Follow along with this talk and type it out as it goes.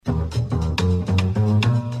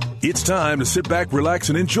It's time to sit back, relax,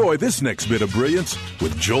 and enjoy this next bit of brilliance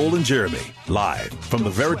with Joel and Jeremy. Live from the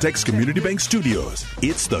Veritex Community Bank Studios,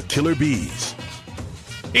 it's the Killer Bees.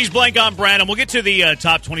 He's Blank on Brandon. We'll get to the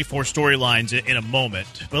top 24 storylines in a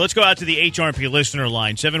moment. But let's go out to the HRP listener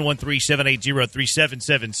line,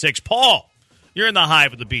 713-780-3776. Paul, you're in the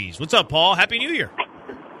hive with the Bees. What's up, Paul? Happy New Year.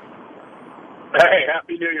 Hey,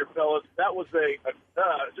 Happy New Year, fellas. That was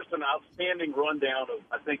just an outstanding rundown of,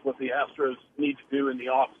 I think, what the Astros need to do in the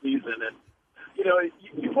offseason. And, you know,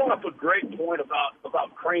 you brought up a great point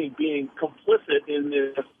about Crane being complicit in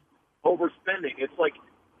this overspending. It's like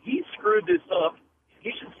he screwed this up.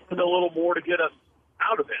 He should spend a little more to get us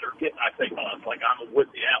out of it, or get, I think, us, like I'm with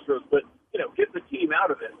the Astros, but, you know, get the team out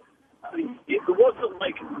of it. I mean, it wasn't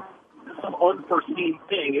like some unforeseen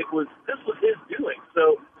thing. This was his doing.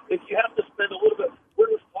 So if you have to spend a little bit, we're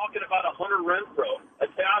just talking about a Hunter Renfroe, a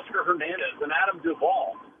Teoscar Hernandez, an Adam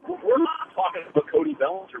Duvall. We're not talking about Cody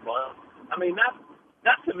Bellinger, but I mean that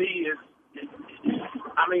to me is, it's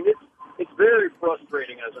very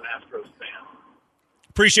frustrating as an Astros fan.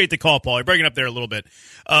 Appreciate the call, Paul. You're breaking up there a little bit.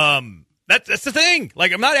 That's the thing.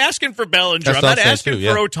 Like, I'm not asking for Bellinger. I'm not asking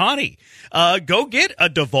for Ohtani. Go get a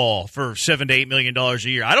Duvall for $7 to $8 million a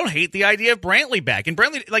year. I don't hate the idea of Brantley back. And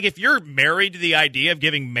Brantley, like, if you're married to the idea of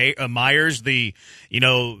giving Myers the,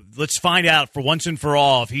 let's find out for once and for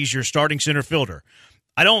all if he's your starting center fielder.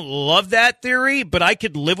 I don't love that theory, but I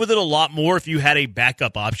could live with it a lot more if you had a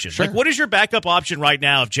backup option. Sure. Like, what is your backup option right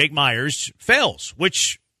now if Jake Myers fails?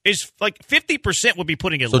 Which is like 50% would be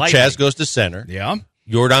putting it lightly. So Chaz goes to center. Yeah.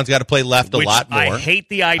 Jordan's got to play left a lot more. I hate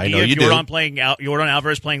the idea of Jordan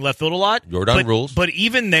Alvarez playing left field a lot. Jordan rules. But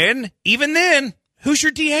even then, who's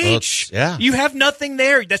your DH? Yeah. You have nothing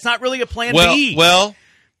there. That's not really a plan B.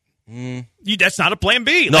 That's not a plan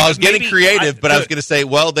B. No, I was getting creative, but I was going to say,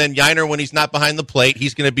 well, then Yiner, when he's not behind the plate,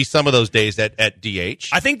 he's going to be some of those days at DH.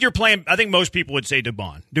 I think most people would say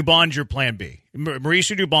Dubon. Dubon's your plan B.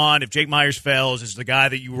 Mauricio Dubon, if Jake Myers fails, is the guy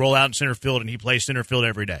that you roll out in center field and he plays center field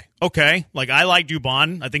every day. Okay. Like, I like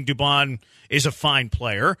Dubon. I think Dubon is a fine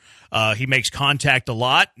player. He makes contact a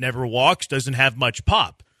lot, never walks, doesn't have much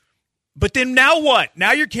pop. But then now what?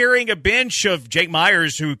 Now you're carrying a bench of Jake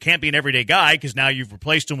Myers, who can't be an everyday guy because now you've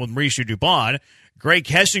replaced him with Mauricio Dubon. Greg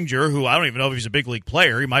Kessinger, who I don't even know if he's a big league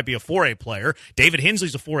player. He might be a 4A player. David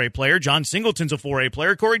Hensley's a 4A player. John Singleton's a 4A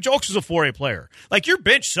player. Corey Julks is a 4A player. Like, your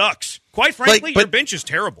bench sucks. Quite frankly, your bench is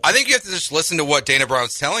terrible. I think you have to just listen to what Dana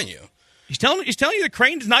Brown's telling you. He's telling you that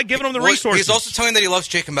Crane's not giving him the resources. He's also telling you that he loves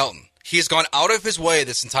Jacob Melton. He has gone out of his way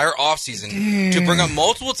this entire offseason to bring up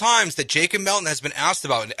multiple times that Jacob Melton has been asked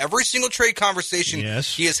about in every single trade conversation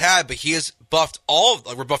he has had, but he has rebuffed all of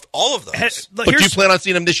those. But do you plan on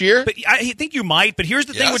seeing him this year? But I think you might, but here's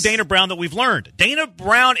the thing with Dana Brown that we've learned. Dana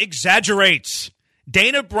Brown exaggerates.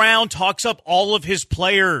 Dana Brown talks up all of his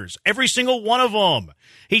players, every single one of them.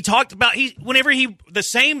 He talked about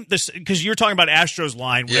because you're talking about Astros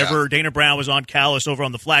line whenever Dana Brown was on Callis over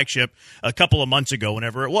on the flagship a couple of months ago,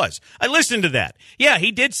 whenever it was. I listened to that. Yeah,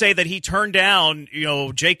 he did say that he turned down,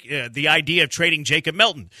 the idea of trading Jacob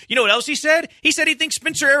Melton. You know what else he said? He said he thinks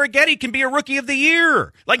Spencer Arrighetti can be a Rookie of the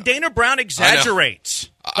Year. Like, Dana Brown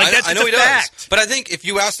exaggerates. I know he does. But I think if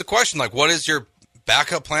you ask the question, like, what is your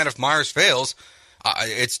backup plan if Myers fails?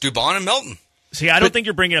 It's Dubon and Melton. See, I don't think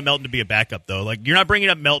you're bringing up Melton to be a backup, though. Like, you're not bringing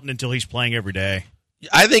up Melton until he's playing every day.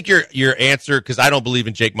 I think your answer, because I don't believe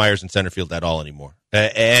in Jake Myers in center field at all anymore.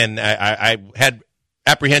 And I had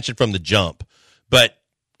apprehension from the jump. But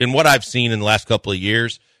in what I've seen in the last couple of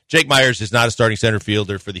years, Jake Myers is not a starting center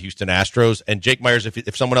fielder for the Houston Astros. And Jake Myers,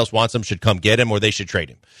 if someone else wants him, should come get him or they should trade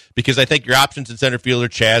him. Because I think your options in center field are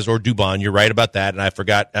Chaz or Dubon. You're right about that. And I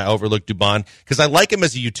overlooked Dubon because I like him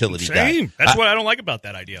as a utility guy. That's what I don't like about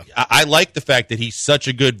that idea. I like the fact that he's such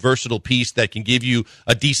a good, versatile piece that can give you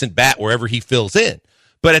a decent bat wherever he fills in.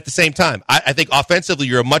 But at the same time, I think offensively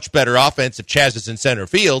you're a much better offense if Chaz is in center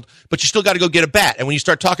field, but you still got to go get a bat. And when you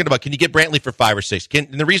start talking about, can you get Brantley for 5 or 6?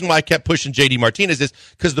 And the reason why I kept pushing J.D. Martinez is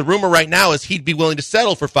because the rumor right now is he'd be willing to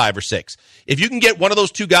settle for 5 or 6. If you can get one of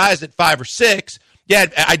those two guys at 5 or 6,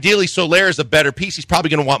 ideally Soler is a better piece. He's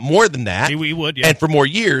probably going to want more than that. He would, yeah. And for more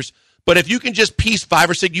years. But if you can just piece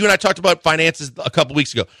 5 or 6, you and I talked about finances a couple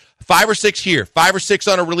weeks ago. 5 or 6 here, 5 or 6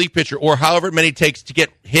 on a relief pitcher, or however many it takes to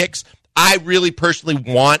get Hicks. I really personally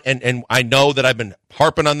want, and I know that I've been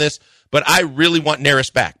harping on this, but I really want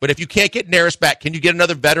Neris back. But if you can't get Neris back, can you get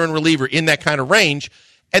another veteran reliever in that kind of range?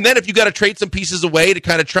 And then if you got to trade some pieces away to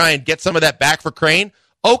kind of try and get some of that back for Crane,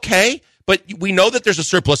 okay. But we know that there's a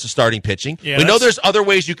surplus of starting pitching. Yeah, we know there's other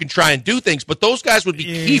ways you can try and do things, but those guys would be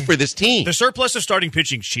key for this team. The surplus of starting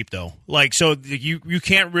pitching is cheap, though. Like, so you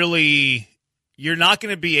can't really you're not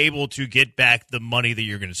going to be able to get back the money that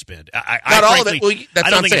you're going to spend. Not all of it. Well,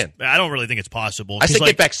 that's what I'm saying. I don't really think it's possible. I say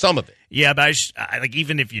get back some of it. Yeah, but like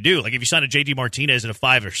even if you do, like if you sign a J.D. Martinez at a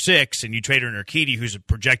 5 or 6, and you trade an Urquidy who's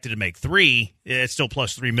projected to make 3, it's still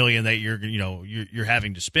plus $3 million that you're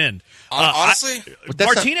having to spend. Honestly,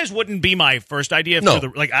 Martinez wouldn't be my first idea.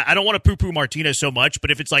 I don't want to poo-poo Martinez so much,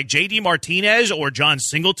 but if it's like J.D. Martinez or John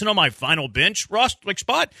Singleton on my final bench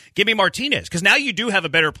spot, give me Martinez, because now you do have a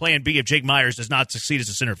better plan B if Jake Meyers does not succeed as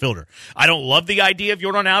a center fielder. I don't love the idea of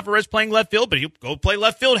Yordan Alvarez playing left field, but he'll go play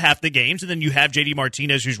left field half the games, and then you have J.D.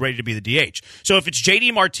 Martinez who's ready to be the DH. So if it's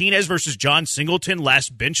J.D. Martinez versus John Singleton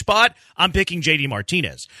last bench spot, I'm picking J.D.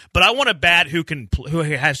 Martinez. But I want a bat who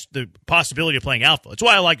has the possibility of playing outfield. That's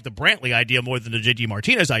why I like the Brantley idea more than the J.D.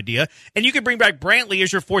 Martinez idea. And you can bring back Brantley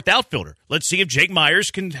as your 4th outfielder. Let's see if Jake Meyers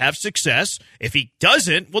can have success. If he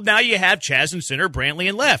doesn't, well, now you have Chas in center, Brantley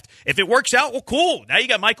in left. If it works out, well, cool. Now you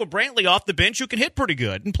got Michael Brantley off the bench who can hit pretty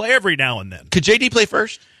good and play every now and then. Could J.D. play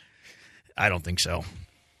first? I don't think so.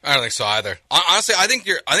 I don't think so either. Honestly, I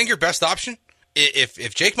think your best option,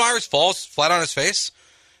 if Jake Meyers falls flat on his face,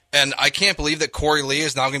 and I can't believe that Corey Lee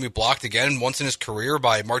is now going to be blocked again once in his career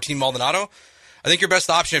by Martin Maldonado, I think your best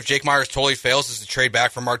option if Jake Meyers totally fails is to trade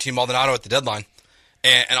back for Martin Maldonado at the deadline.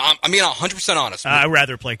 And I'm being 100% honest. I'd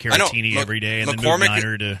rather play Caratini every day and then move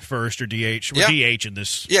Yiner to first or DH. Or DH in this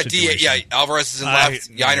situation. DH. Yeah, Alvarez is in left.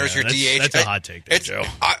 Yiner's your DH. That's a hot take there, Joe.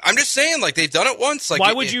 I'm just saying, like, they've done it once. Like,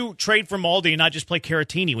 why would you trade for Maldi and not just play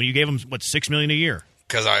Caratini when you gave him, $6 million a year?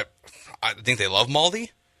 Because I think they love Maldi.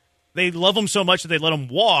 They love him so much that they let him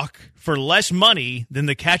walk for less money than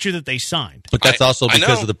the catcher that they signed. But that's also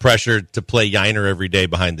because of the pressure to play Yiner every day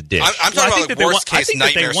behind the dish. I'm talking about the worst case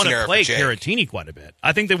nightmare scenario for Jake. I think they want to play Caratini quite a bit.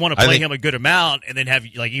 I think they want to play him a good amount and then have,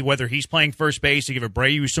 like, whether he's playing first base to give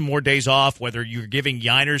Abreu some more days off, whether you're giving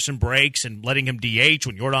Yiner some breaks and letting him DH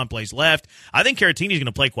when Yordan plays left. I think Caratini's going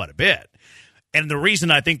to play quite a bit. And the reason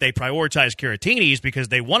I think they prioritize Caratini is because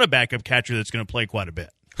they want a backup catcher that's going to play quite a bit.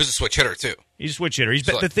 Who's a switch hitter, too. He's a switch hitter.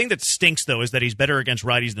 The thing that stinks, though, is that he's better against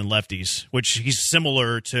righties than lefties, which he's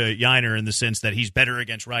similar to Yiner in the sense that he's better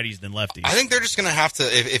against righties than lefties. I think they're just going to have to,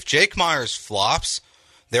 if Jake Meyers flops,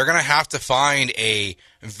 they're going to have to find a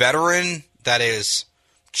veteran that is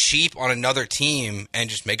cheap on another team and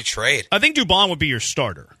just make a trade. I think Dubon would be your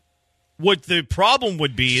starter. What the problem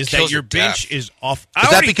would be is that your bench is off. Is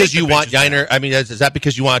that because you want Yiner? I mean, is that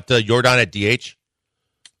because you want Yordan at DH?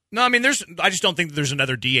 No, I mean, I just don't think there's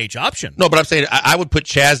another DH option. No, but I'm saying I would put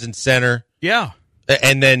Chas in center. Yeah.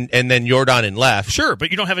 And then Yordan in left. Sure,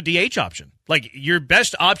 but you don't have a DH option. Like, your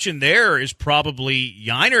best option there is probably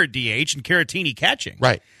Yiner DH and Caratini catching.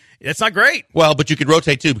 Right. That's not great. Well, but you could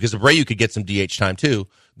rotate too, because Abreu could get some DH time too.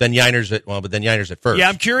 Then Yiner's at first. Yeah,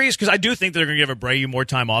 I'm curious because I do think they're going to give Abreu more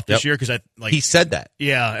time off this year because he said that.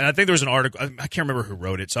 Yeah, and I think there was an article. I can't remember who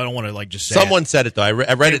wrote it, so I don't want to just say. Someone said it though. I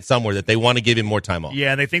read it somewhere that they want to give him more time off.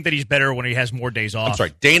 Yeah, and they think that he's better when he has more days off. I'm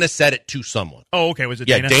sorry, Dana said it to someone. Oh, okay, was it?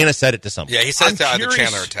 Yeah, Dana? Dana said it to someone. Yeah, he said it to the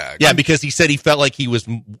Chandler tag. Yeah, because he said he felt like he was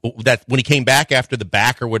that when he came back after the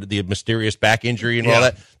back or the mysterious back injury and all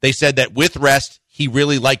that. They said that with rest, he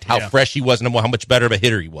really liked how fresh he was and how much better of a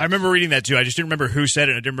hitter he was. I remember reading that too. I just didn't remember who said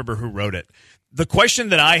it. And I didn't remember who wrote it. The question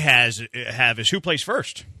that I have is who plays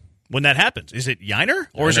first when that happens? Is it Yiner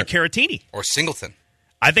or is it Caratini or Singleton?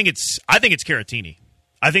 I think it's Caratini.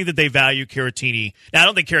 I think that they value Caratini. Now I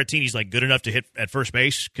don't think Caratini's good enough to hit at first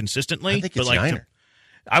base consistently. I think it's Yiner.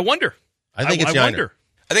 I wonder. I think it's Yiner. Wonder.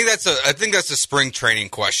 I think that's a spring training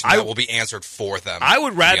question that will be answered for them. I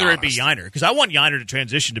would rather it be Yiner because I want Yiner to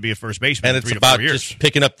transition to be a first baseman in 3 to 4 years. Just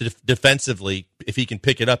picking up defensively. If he can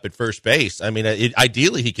pick it up at first base, I mean,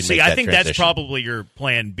 ideally he can. See, make that I think transition. that's probably your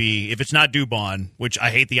plan B. If it's not Dubon, which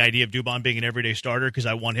I hate the idea of Dubon being an everyday starter because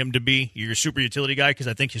I want him to be your super utility guy because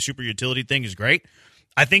I think his super utility thing is great.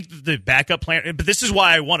 I think the backup plan, but this is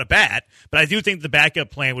why I want a bat, but I do think the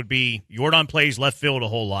backup plan would be Yordan plays left field a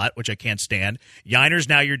whole lot, which I can't stand. Yiner's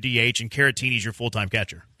now your DH, and Caratini's your full-time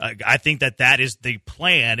catcher. I think that is the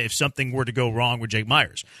plan if something were to go wrong with Jake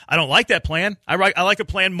Meyers. I don't like that plan. I like a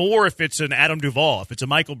plan more if it's an Adam Duvall, if it's a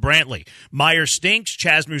Michael Brantley. Meyers stinks,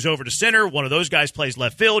 Chas moves over to center, one of those guys plays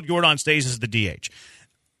left field, Yordan stays as the DH.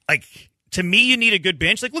 To me, you need a good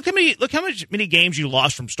bench. Look how many games you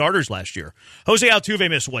lost from starters last year. Jose Altuve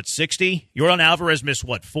missed 60? Yordan Alvarez missed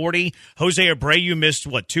 40? Jose Abreu missed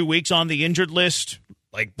 2 weeks on the injured list?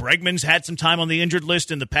 Bregman's had some time on the injured list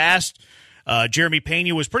in the past. Jeremy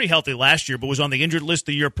Pena was pretty healthy last year, but was on the injured list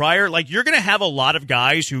the year prior. Like, you're going to have a lot of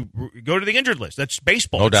guys who go to the injured list. That's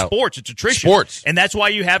baseball. No it's doubt. Sports. It's attrition. Sports. And that's why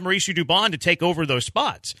you have Mauricio Dubon to take over those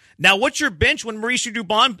spots. Now, what's your bench when Mauricio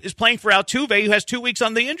Dubon is playing for Altuve, who has 2 weeks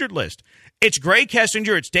on the injured list? It's Gray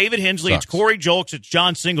Kessinger, it's David Hensley, Sucks. it's Corey Julks, it's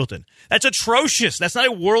John Singleton. That's atrocious. That's not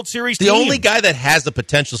a World Series The team. only guy that has the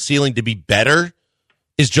potential ceiling to be better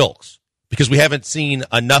is Julks, because we haven't seen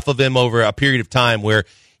enough of him over a period of time where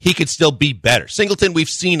he could still be better. Singleton, we've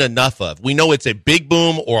seen enough of. We know it's a big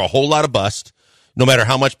boom or a whole lot of bust, no matter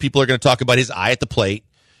how much people are going to talk about his eye at the plate.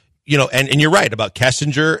 You know, and you're right about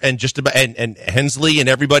Kessinger and just about and Hensley and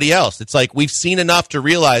everybody else. It's like we've seen enough to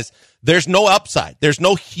realize there's no upside. There's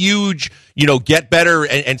no huge, get better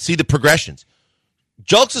and see the progressions.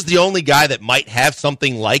 Julks is the only guy that might have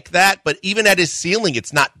something like that, but even at his ceiling,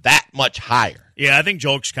 it's not that much higher. Yeah, I think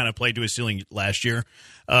Julks kind of played to his ceiling last year.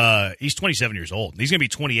 He's 27 years old. He's going to be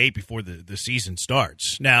 28 before the season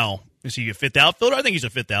starts. Now, is he a fifth outfielder? I think he's a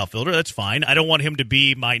fifth outfielder. That's fine. I don't want him to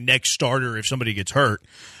be my next starter if somebody gets hurt.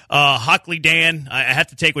 Hockley Dan, I have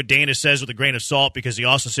to take what Dana says with a grain of salt because he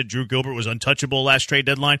also said Drew Gilbert was untouchable last trade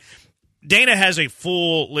deadline. Dana has a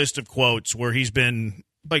full list of quotes where he's been,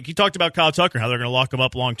 like, he talked about Kyle Tucker, how they're going to lock him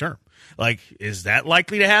up long term. Like, is that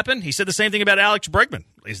likely to happen? He said the same thing about Alex Bregman.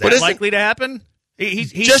 Is that likely to happen?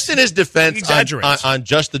 He's just in his defense on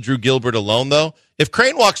just the Drew Gilbert alone, though, if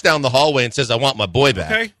Crane walks down the hallway and says, I want my boy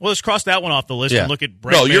back. Okay, well, let's cross that one off the list and look at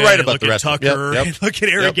Bregman. No, you're right about the rest Tucker, of them. and look at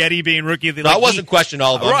Eric Eddy being rookie of the I wasn't questioning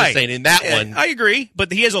all of them. Right. I'm just saying in that one. I agree,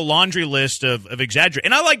 but he has a laundry list of exaggerate.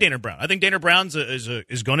 And I like Dana Brown. I think Dana Brown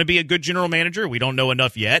is going to be a good general manager. We don't know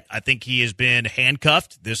enough yet. I think he has been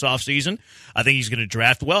handcuffed this offseason. I think he's going to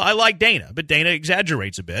draft well. I like Dana, but Dana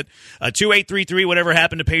exaggerates a bit. 2833, whatever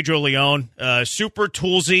happened to Pedro Leon. Super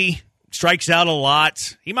toolsy, strikes out a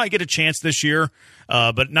lot. He might get a chance this year.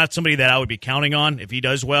 But not somebody that I would be counting on. If he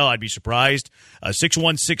does well, I'd be surprised.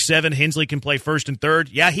 6'1", 6'7", Hensley can play first and third.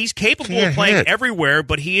 Yeah, he's capable of playing everywhere,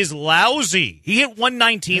 but he is lousy. He hit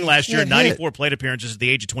 119 last year, 94 plate appearances at the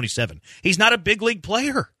age of 27. He's not a big league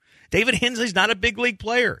player. David Hensley's not a big league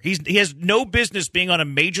player. He has no business being on a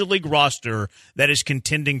major league roster that is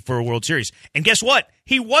contending for a World Series. And guess what?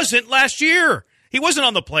 He wasn't last year. He wasn't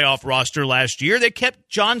on the playoff roster last year. They kept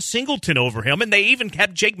John Singleton over him, and they even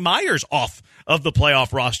kept Jake Myers off of the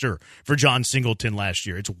playoff roster for John Singleton last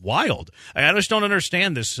year. It's wild. I just don't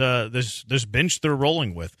understand this bench they're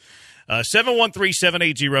rolling with.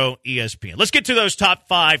 713-780-ESPN. Let's get to those top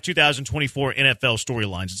 5 2024 NFL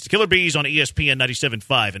storylines. It's the Killer Bees on ESPN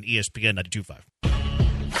 97.5 and ESPN 92.5.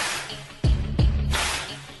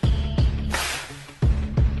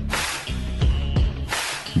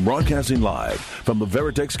 Broadcasting live from the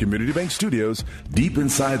Veritex Community Bank Studios, deep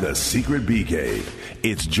inside the secret bee cave,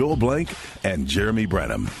 it's Joel Blank and Jeremy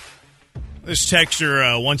Branham. This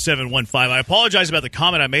texter 1715. I apologize about the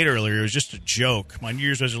comment I made earlier. It was just a joke. My New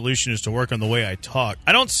Year's resolution is to work on the way I talk.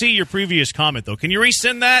 I don't see your previous comment though. Can you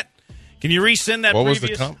resend that? Can you resend that? What previous?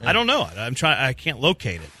 was the comment? I don't know. I'm trying. I can't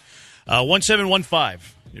locate it. 1715.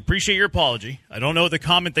 Appreciate your apology. I don't know the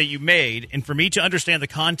comment that you made, and for me to understand the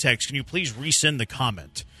context, can you please resend the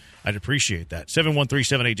comment? I'd appreciate that.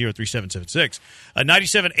 713-780-3776.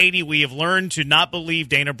 9780, we have learned to not believe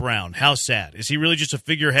Dana Brown. How sad. Is he really just a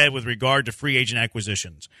figurehead with regard to free agent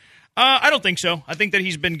acquisitions? I don't think so. I think that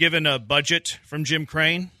he's been given a budget from Jim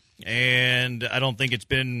Crane, and I don't think it's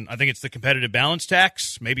been – I think it's the competitive balance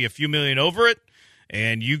tax, maybe a few million over it,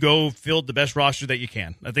 and you go field the best roster that you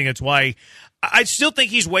can. I think that's why – I still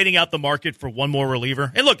think he's waiting out the market for one more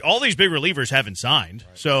reliever. And look, all these big relievers haven't signed,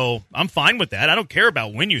 so I'm fine with that. I don't care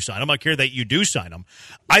about when you sign them. I care that you do sign them.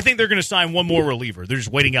 I think they're going to sign one more reliever. They're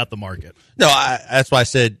just waiting out the market. No, that's why I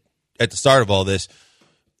said at the start of all this,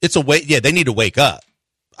 it's a wait. Yeah, they need to wake up.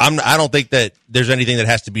 I don't think that there's anything that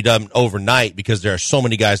has to be done overnight because there are so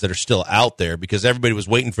many guys that are still out there because everybody was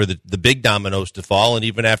waiting for the big dominoes to fall. And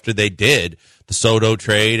even after they did, the Soto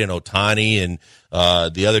trade and Ohtani and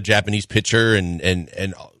the other Japanese pitcher and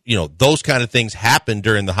those kind of things happened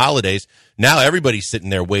during the holidays. Now everybody's sitting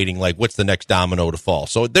there waiting like, what's the next domino to fall?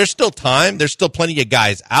 So there's still time. There's still plenty of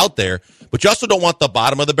guys out there, but you also don't want the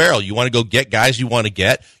bottom of the barrel. You want to go get guys you want to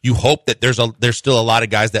get. You hope that there's still a lot of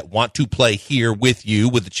guys that want to play here with you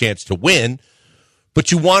with a chance to win.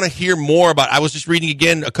 But you want to hear more about, I was just reading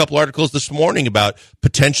again a couple articles this morning about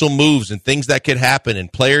potential moves and things that could happen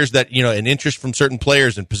and players that, and interest from certain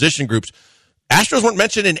players and position groups. Astros weren't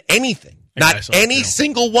mentioned in anything. Not any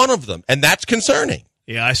single one of them. And that's concerning.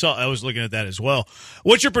 Yeah, I was looking at that as well.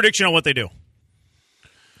 What's your prediction on what they do?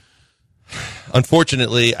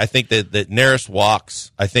 Unfortunately, I think that Neris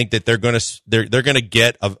walks. I think that they're going to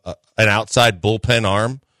get an outside bullpen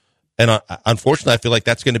arm, And unfortunately, I feel like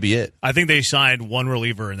that's going to be it. I think they signed one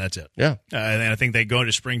reliever, and that's it. Yeah. And I think they go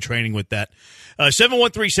into spring training with that.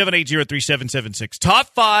 713-780-3776.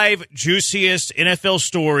 Top 5 juiciest NFL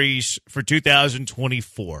stories for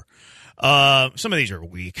 2024. Some of these are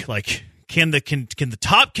weak. Like, can the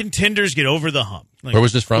top contenders get over the hump? Like, where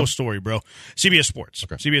was this from? Cool story, bro. CBS Sports.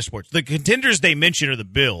 Okay. CBS Sports. The contenders they mention are the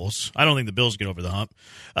Bills. I don't think the Bills get over the hump.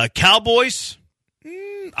 Cowboys,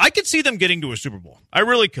 I could see them getting to a Super Bowl. I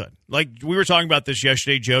really could. Like, we were talking about this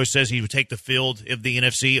yesterday. Joe says he would take the field of the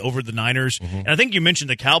NFC over the Niners. Mm-hmm. And I think you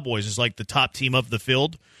mentioned the Cowboys is like the top team of the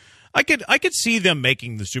field. I could see them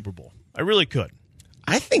making the Super Bowl. I really could.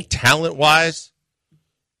 I think talent-wise,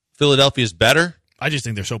 Philadelphia is better. I just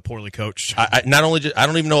think they're so poorly coached. I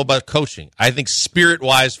don't even know about coaching. I think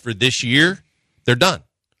spirit-wise for this year, they're done.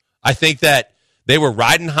 I think that they were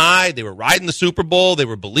riding high. They were riding the Super Bowl. They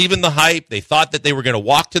were believing the hype. They thought that they were going to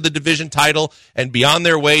walk to the division title and be on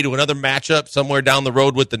their way to another matchup somewhere down the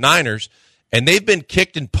road with the Niners. And they've been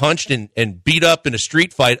kicked and punched and beat up in a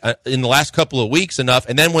street fight in the last couple of weeks enough,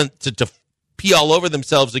 and then went to pee all over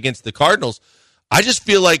themselves against the Cardinals. I just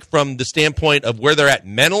feel like from the standpoint of where they're at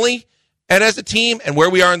mentally and as a team and where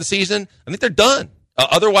we are in the season, I think they're done.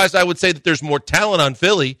 Otherwise, I would say that there's more talent on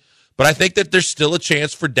Philly, but I think that there's still a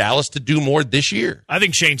chance for Dallas to do more this year. I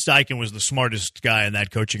think Shane Steichen was the smartest guy in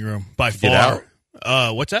that coaching room by Get far.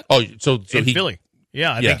 out? What's that? Oh, so in he, Philly.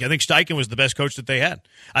 Yeah, I think Steichen was the best coach that they had.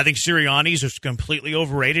 I think Sirianni's is completely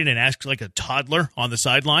overrated and acts like a toddler on the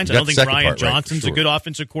sidelines. I don't think Ryan Johnson's a good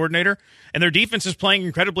offensive coordinator. And their defense is playing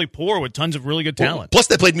incredibly poor with tons of really good talent. Plus,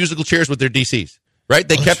 they played musical chairs with their DCs. Right,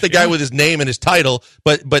 they kept the guy with his name and his title,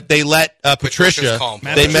 but they let Patricia.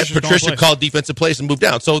 Patricia call defensive plays and move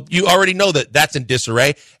down. So you already know that that's in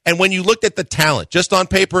disarray. And when you looked at the talent, just on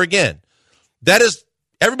paper again, that is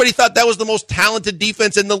everybody thought that was the most talented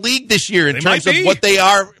defense in the league this year in terms of what they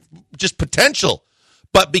are, just potential.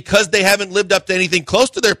 But because they haven't lived up to anything close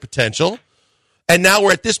to their potential, and now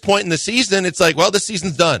we're at this point in the season, it's like, well, this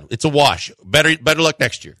season's done. It's a wash. Better luck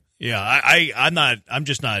next year. Yeah, I'm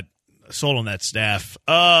just not sold on that staff.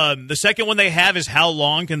 The second one they have is how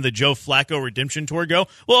long can the Joe Flacco redemption tour go?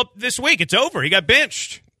 Well, this week it's over. He got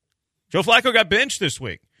benched. Joe Flacco got benched this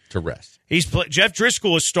week to rest. Jeff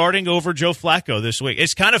Driscoll is starting over Joe Flacco this week.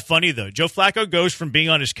 It's kind of funny though. Joe Flacco goes from being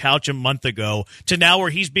on his couch a month ago to now where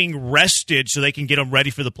he's being rested so they can get him ready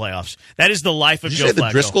for the playoffs. That is the life of Joe Flacco. The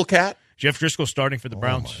Driscoll cat? Jeff Driscoll starting for the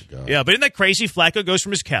Browns. Oh my God. Yeah, but isn't that crazy? Flacco goes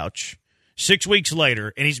from his couch 6 weeks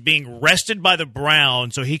later, and he's being rested by the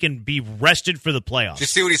Browns so he can be rested for the playoffs. Did you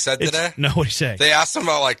see what he said today? No, what did he say? They asked him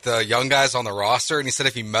about like the young guys on the roster, and he said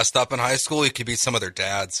if he messed up in high school, he could beat some of their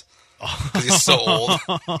dads because he's so old.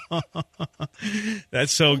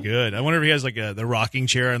 That's so good. I wonder if he has like the rocking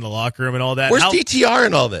chair in the locker room and all that. Where's DTR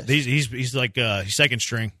in all this? He's like he's second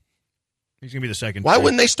string. He's gonna be the second. Why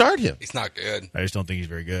wouldn't they start him? He's not good. I just don't think he's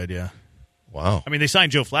very good. Yeah. Wow. I mean, they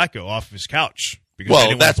signed Joe Flacco off of his couch.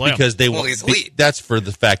 Well, that's because he's elite. That's for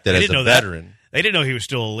the fact that as a veteran. They didn't know he was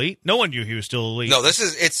still elite. No one knew he was still elite. No,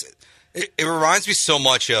 it reminds me so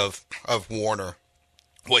much of Warner,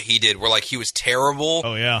 what he did, where like he was terrible.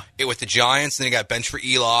 Oh yeah, with the Giants, and then he got benched for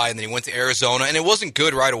Eli, and then he went to Arizona, and it wasn't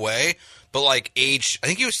good right away. But like I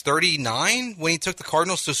think he was 39 when he took the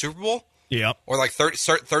Cardinals to a Super Bowl. Yeah, or like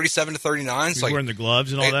 37 to 39. He's wearing the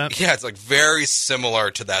gloves and all that. Yeah, it's like very similar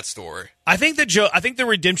to that story. I think the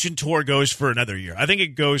redemption tour goes for another year. I think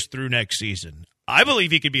it goes through next season. I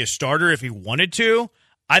believe he could be a starter if he wanted to.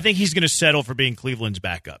 I think he's going to settle for being Cleveland's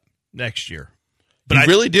backup next year. But I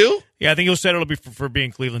really do? Yeah, I think he'll settle for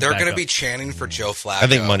being Cleveland's backup. They're going to be chanting for Joe Flacco. I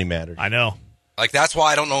think money matters. I know. Like, that's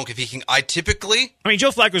why I don't know if he can. I mean,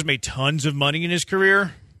 Joe Flacco's made tons of money in his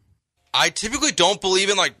career. I typically don't believe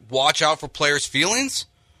in, like, watch out for players' feelings,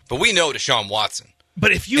 but we know Deshaun Watson.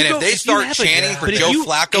 But if they start chanting for Joe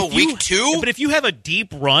Flacco week 2, but if you have a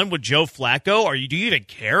deep run with Joe Flacco, do you even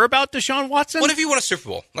care about Deshaun Watson? What if he won a Super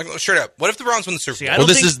Bowl? Like, straight up, what if the Browns win the Super Bowl? Well,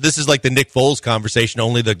 this is like the Nick Foles conversation.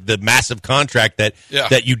 Only the massive contract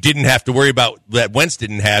that you didn't have to worry about, that Wentz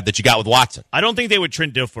didn't have, that you got with Watson. I don't think they would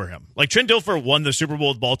Trent Dilfer him. Like Trent Dilfer won the Super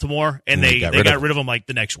Bowl with Baltimore, and they got rid of him like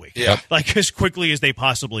the next week. Yeah, like as quickly as they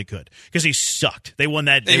possibly could because he sucked. They won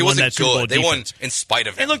that. They won that Super Bowl. They won in spite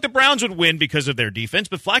of him. And look, the Browns would win because of their defense,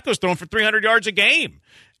 but Flacco's throwing for 300 yards a game.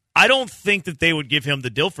 I don't think that they would give him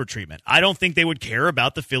the Dilfer treatment. I don't think they would care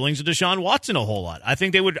about the feelings of Deshaun Watson a whole lot. I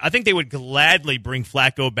think they would gladly bring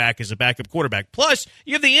Flacco back as a backup quarterback. Plus,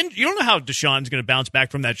 you have you don't know how Deshaun's going to bounce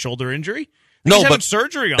back from that shoulder injury. He's having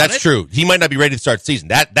surgery on it. That's true. He might not be ready to start the season.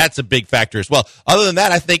 That's a big factor as well. Other than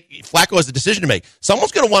that, I think Flacco has a decision to make.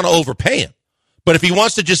 Someone's going to want to overpay him. But if he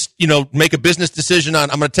wants to just, make a business decision on,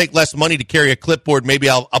 I'm going to take less money to carry a clipboard, maybe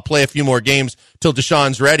I'll play a few more games till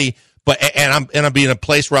Deshaun's ready. And I'm being in a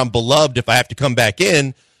place where I'm beloved if I have to come back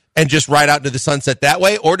in and just ride out into the sunset that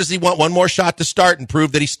way? Or does he want one more shot to start and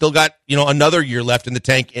prove that he's still got, another year left in the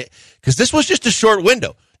tank? Because this was just a short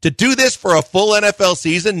window. To do this for a full NFL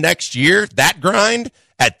season next year, that grind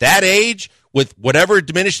at that age with whatever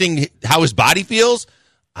diminishing how his body feels,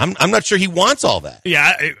 I'm not sure he wants all that. Yeah,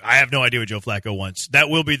 I have no idea what Joe Flacco wants. That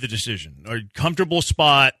will be the decision. A comfortable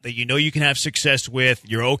spot that you can have success with.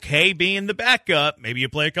 You're okay being the backup. Maybe you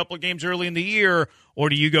play a couple of games early in the year, or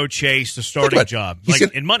do you go chase the starting job?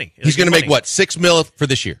 In money. He's going to make, what, $6 million for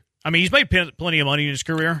this year? I mean, he's made plenty of money in his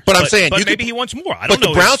career. But I'm saying, maybe he wants more. I don't know.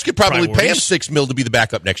 But the Browns could probably pay him $6 million to be the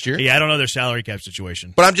backup next year. Yeah, I don't know their salary cap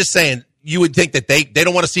situation. But I'm just saying, you would think that they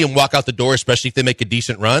don't want to see him walk out the door, especially if they make a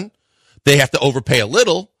decent run. They have to overpay a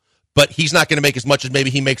little, but he's not going to make as much as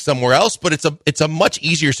maybe he makes somewhere else. But it's a much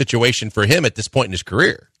easier situation for him at this point in his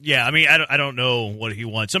career. Yeah, I mean, I don't know what he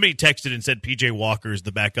wants. Somebody texted and said P.J. Walker is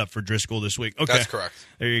the backup for Driscoll this week. Okay, that's correct.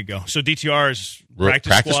 There you go. So DTR is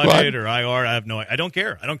practice squad or IR? I have no idea. I don't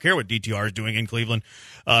care. I don't care what DTR is doing in Cleveland,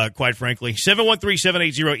 quite frankly.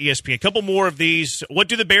 713-780-ESPN. A couple more of these. What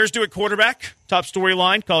do the Bears do at quarterback? Top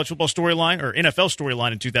storyline, college football storyline, or NFL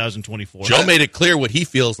storyline in 2024. Joe made it clear what he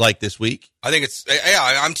feels like this week. I think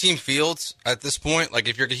I'm Team Fields at this point. Like,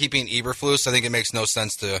 if you're keeping Eberflus, I think it makes no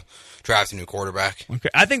sense to draft a new quarterback. Okay,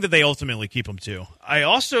 I think that they ultimately keep him too. I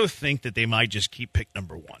also think that they might just keep pick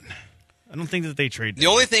number 1. I don't think that they trade. The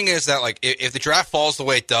only thing is that, like, if the draft falls the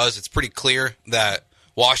way it does, it's pretty clear that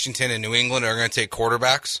Washington and New England are going to take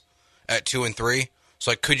quarterbacks at 2 and 3.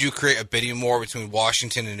 So, like, could you create a bidding war between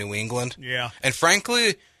Washington and New England? Yeah. And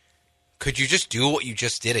frankly, could you just do what you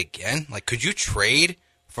just did again? Like, could you trade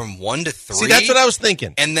from 1 to 3? See, that's what I was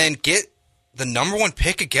thinking. And then get the number 1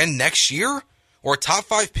 pick again next year? Or a top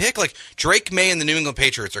 5 pick? Like, Drake May and the New England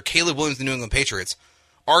Patriots or Caleb Williams and the New England Patriots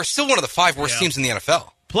are still one of the 5 worst teams in the NFL.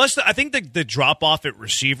 Plus, I think the drop-off at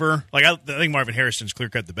receiver, like I think Marvin Harrison's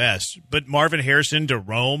clear-cut the best, but Marvin Harrison to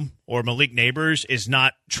Rome or Malik Neighbors is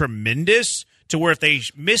not tremendous to where if they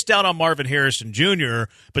missed out on Marvin Harrison Jr.,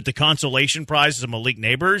 but the consolation prize is a Malik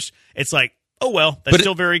Neighbors, it's like, oh, well, that's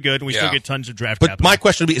still very good, and we still get tons of draft capital. But my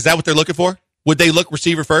question would be, is that what they're looking for? Would they look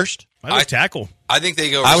receiver first? I would tackle. I think they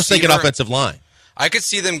go receiver. I was thinking offensive line. I could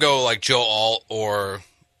see them go like Joe Alt or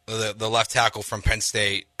the left tackle from Penn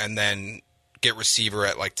State and then get receiver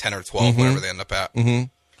at like 10 or 12, whatever they end up at. Mm-hmm.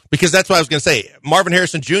 Because that's what I was going to say. Marvin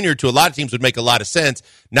Harrison Jr. to a lot of teams would make a lot of sense.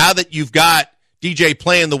 Now that you've got DJ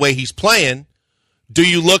playing the way he's playing, do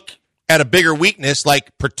you look at a bigger weakness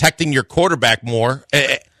like protecting your quarterback more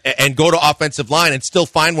and go to offensive line and still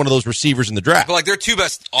find one of those receivers in the draft? But like their 2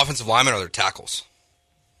 best offensive linemen are their tackles.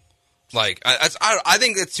 Like, I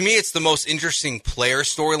think that to me it's the most interesting player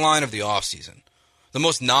storyline of the offseason. The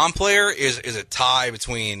most non-player is a tie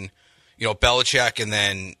between, Belichick and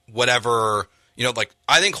then whatever, like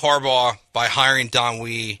I think Harbaugh, by hiring Don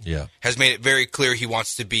Wee, has made it very clear he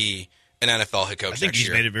wants to be an NFL head coach. I think next he's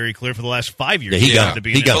year. made it very clear for the last 5 years. Yeah, he got to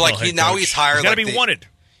be an NFL like head now coach. he's hired. He's got to like be wanted.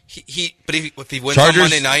 But if he wins Chargers, on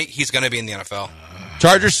Monday night, he's going to be in the NFL.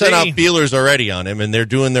 Chargers sent out feelers already on him, and they're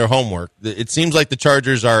doing their homework. It seems like the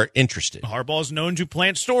Chargers are interested. Harbaugh's known to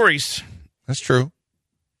plant stories. That's true.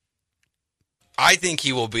 I think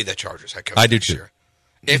he will be the Chargers head coach. I do next too. Year.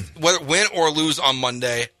 If whether win or lose on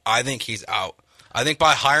Monday, I think he's out. I think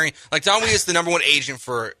by hiring, like Don Wee is the number 1 agent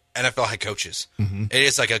for NFL head coaches. Mm-hmm. It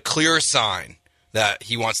is like a clear sign that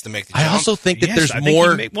he wants to make the job. I also think that I think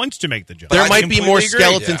more. He wants to make the job. There might be more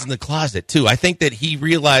skeletons agree. in the closet too. I think that he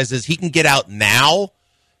realizes he can get out now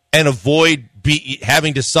and avoid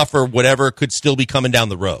having to suffer whatever could still be coming down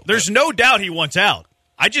the road. There's no doubt he wants out.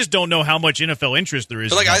 I just don't know how much NFL interest there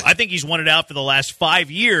is. I think he's wanted out for the last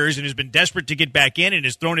 5 years and has been desperate to get back in and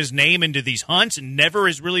has thrown his name into these hunts and never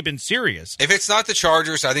has really been serious. If it's not the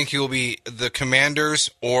Chargers, I think he will be the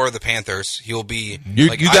Commanders or the Panthers. He will be.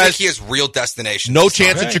 You I guys, think he has real destination. No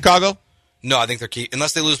chance in Chicago? No, I think they're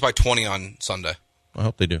unless they lose by 20 on Sunday. I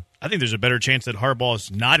hope they do. I think there's a better chance that Harbaugh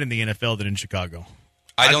is not in the NFL than in Chicago.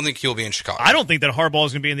 I don't think he'll be in Chicago. I don't think that Harbaugh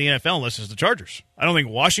is going to be in the NFL unless it's the Chargers. I don't think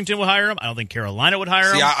Washington would hire him. I don't think Carolina would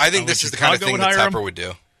hire him. I think this is the kind of thing that Tepper would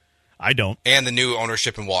do. I don't. And the new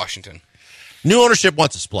ownership in Washington. New ownership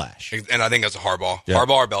wants a splash. And I think that's a Harbaugh. Yeah.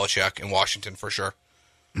 Harbaugh or Belichick in Washington for sure.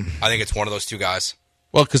 I think it's one of those 2 guys.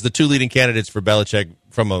 Well, because the 2 leading candidates for Belichick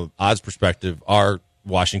from an odds perspective are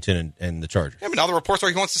Washington and the Chargers. Yeah, but now the reports are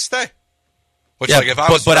he wants to stay. Which, yeah, like, if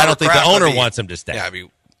I was but I don't think the owner wants him to stay. Yeah,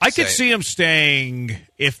 I could see him staying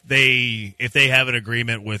if they have an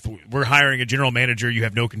agreement with we're hiring a general manager. You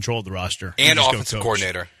have no control of the roster and offensive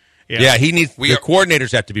coordinator. Yeah, he needs. The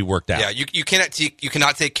coordinators have to be worked out. Yeah, you cannot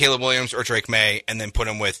take Caleb Williams or Drake May and then put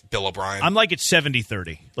him with Bill O'Brien. I'm like at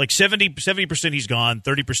 70-30. Like 70% he's gone,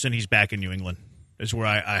 30% he's back in New England. Is where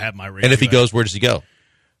I have my rating. And if he goes, where does he go?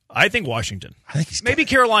 I think Washington. I think he's maybe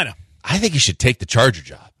Carolina. I think he should take the Charger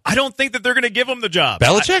job. I don't think that they're going to give him the job.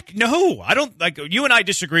 Belichick? No, I don't. Like you and I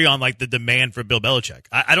disagree on like the demand for Bill Belichick.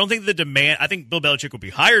 I don't think the demand. I think Bill Belichick will be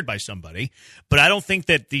hired by somebody, but I don't think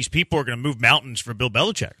that these people are going to move mountains for Bill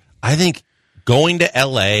Belichick. I think going to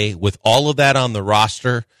L.A. with all of that on the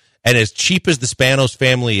roster, and as cheap as the Spanos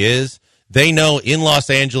family is, they know in Los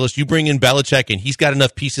Angeles, you bring in Belichick, and he's got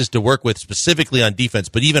enough pieces to work with, specifically on defense,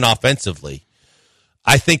 but even offensively.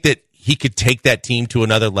 I think that he could take that team to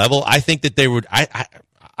another level. I think that they would. I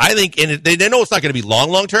think, and they know it's not going to be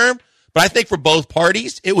long term, but I think for both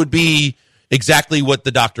parties, it would be exactly what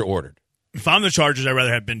the doctor ordered. If I'm the Chargers, I'd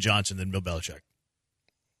rather have Ben Johnson than Bill Belichick.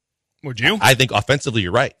 Would you? I think offensively,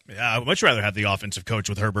 you're right. Yeah, I would much rather have the offensive coach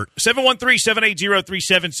with Herbert.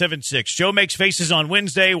 713-780-3776. Joe makes faces on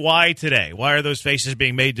Wednesday. Why today? Why are those faces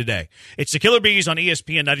being made today? It's the Killer Bees on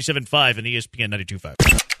ESPN 97.5 and ESPN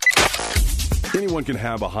 92.5. Anyone can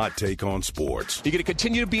have a hot take on sports. You going to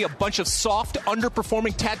continue to be a bunch of soft,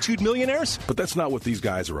 underperforming, tattooed millionaires? But that's not what these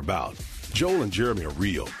guys are about. Joel and Jeremy are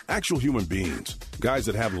real, actual human beings. Guys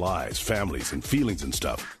that have lives, families, and feelings and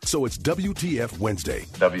stuff. So it's WTF Wednesday.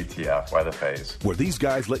 WTF, why the phase? Where these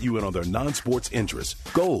guys let you in on their non-sports interests,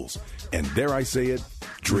 goals, and dare I say it,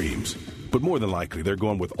 dreams. But more than likely, they're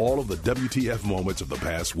going with all of the WTF moments of the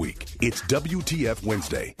past week. It's WTF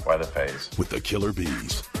Wednesday. Why the phase? With the Killer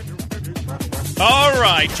Bees. All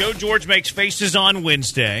right, Joe George makes faces on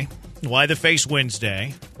Wednesday. Why the face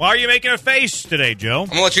Wednesday? Why are you making a face today, Joe? I'm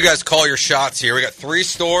going to let you guys call your shots here. We got 3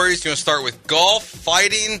 stories. You want to start with golf,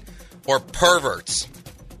 fighting, or perverts?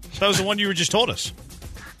 That was the one you just told us.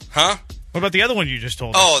 Huh? What about the other one you just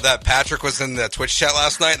told us? Oh, that Patrick was in the Twitch chat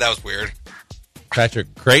last night? That was weird.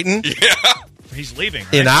 Patrick Creighton? Yeah. He's leaving,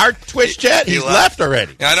 right? In our Twitch chat? He's left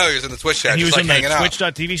already. Yeah, I know. He was in the Twitch chat. And he was just in hanging the out.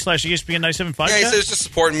 twitch.tv/ESPN 97.5 Yeah, he said he was just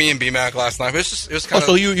supporting me and BMAC last night. But it was kind of...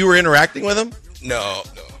 So you were interacting with him? No.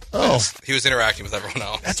 Oh. He was interacting with everyone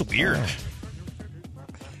else. That's weird. Yeah.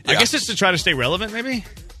 I guess it's to try to stay relevant, maybe?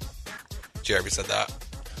 Jeremy said that.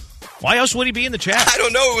 Why else would he be in the chat? I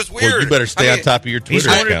don't know. It was weird. Well, you better stay on top of your Twitter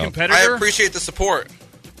account. I appreciate the support.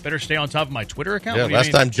 Better stay on top of my Twitter account? Yeah,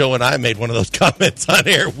 last time Joe and I made one of those comments on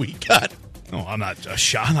air, we got... No, I'm not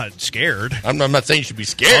I'm not scared. I'm not saying you should be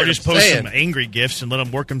scared. I'll just post some angry gifs and let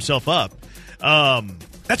him work himself up.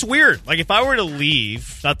 That's weird. Like, if I were to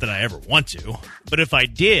leave, not that I ever want to, but if I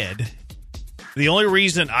did, the only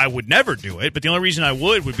reason I would never do it, but the only reason I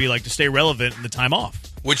would be, like, to stay relevant in the time off.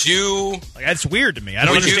 Would you... Like, that's weird to me. I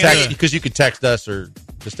don't understand. Because you could text us or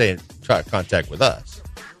to stay in contact with us.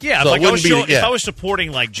 Yeah, so like if I was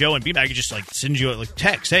supporting like Joe and B, I could just like send you a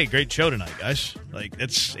text. Hey, great show tonight, guys. Like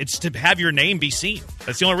it's to have your name be seen.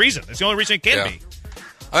 That's the only reason. That's the only reason it can be.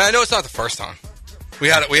 I know it's not the first time. We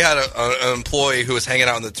had an employee who was hanging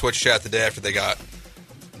out in the Twitch chat the day after they got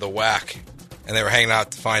the whack, and they were hanging out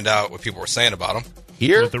to find out what people were saying about him.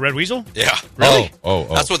 Here with the Red Weasel. Yeah, really? Oh.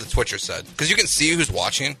 That's what the Twitcher said because you can see who's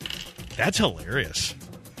watching. That's hilarious.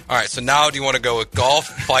 All right, so now do you want to go with golf,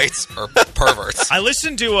 fights, or perverts? I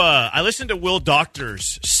listened to Will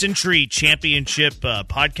Doctor's Century Championship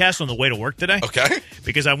podcast on the way to work today. Okay,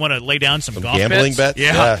 because I want to lay down some golf gambling bets.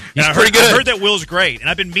 Yeah, he's pretty good. I heard that Will's great, and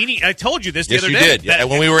I've been meaning. I told you this the other day. Yes, you did. Yeah,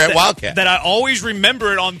 when we were at Wildcat. That I always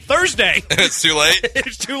remember it on Thursday. It's too late.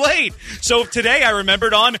 It's too late. So today I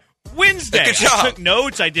remembered on Wednesday. Good job. I took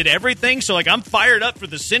notes. I did everything. So, like, I'm fired up for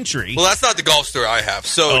the Century. Well, that's not the golf story I have.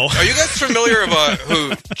 So, Are you guys familiar with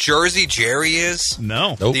who Jersey Jerry is?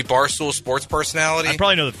 No. Nope. The Barstool sports personality? I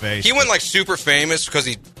probably know the face. He went, like, super famous because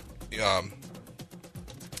he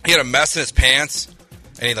had a mess in his pants,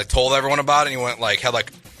 and he, like, told everyone about it, and he went, like, had,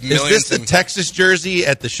 like, millions. Is this the Texas jersey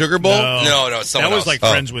at the Sugar Bowl? No, it's someone else. That was, like,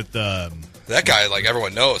 friends with... that guy, like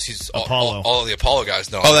everyone knows, he's Apollo. All of the Apollo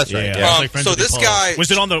guys know. Oh, that's right. Yeah. Like so this guy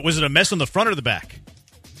was it a mess on the front or the back?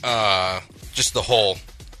 Just the whole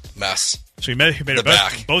mess. So he made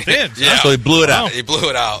it both ends. Yeah. So he blew it out. He blew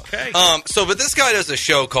it out. Okay. But this guy does a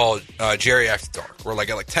show called Jerry After Dark, where like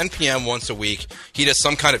at like 10 p.m. once a week, he does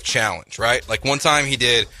some kind of challenge, right? Like one time he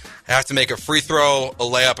did have to make a free throw, a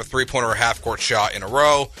layup, a three-pointer, or a half-court shot in a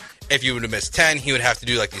row. If you would have missed 10, he would have to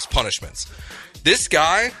do like these punishments. This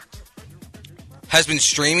guy has been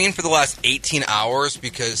streaming for the last 18 hours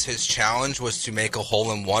because his challenge was to make a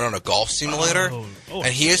hole-in-one on a golf simulator, and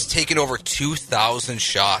he has taken over 2,000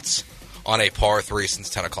 shots on a par 3 since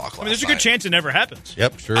 10 o'clock last night. There's a good chance it never happens.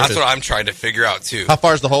 Yep, sure. That's what I'm trying to figure out, too. How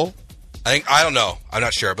far is the hole? I don't know. I'm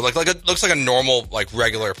not sure, but like it looks like a normal, like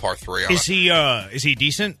regular par 3. Is he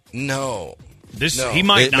decent? No. He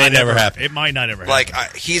might It not may never ever happen. It might not ever Like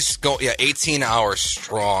happen. he's going, 18 hours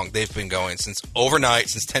strong. They've been going since overnight,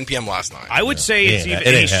 since 10 p.m. last night. I would say it's Yeah,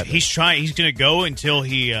 even, it ain't happening. he's trying. He's going to go until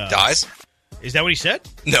he Dies? Is that what he said?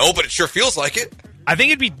 No, but it sure feels like it. I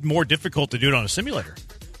think it'd be more difficult to do it on a simulator.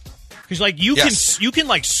 Because like you can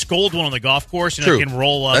like scold one on the golf course and True. it can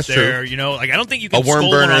roll up That's there. true. You know, like I don't think you can A worm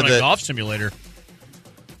scold one burner on a that- golf simulator.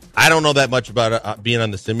 I don't know that much about being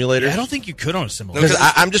on the simulator. I don't think you could on a simulator. Because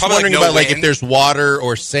I'm just Probably, wondering like, no about like if wind. there's water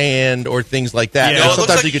or sand or things like that. Yeah, Now, it looks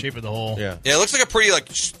sometimes like you could. shape of the hole. Yeah. Yeah, it looks like a pretty like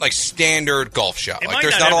standard golf shot. It Like might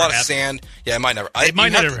there's not not a lot ever of happen. sand. Yeah, it might never. It might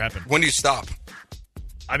you not have ever to- happen. When do you stop?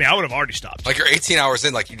 I mean, I would have already stopped. Like you're 18 hours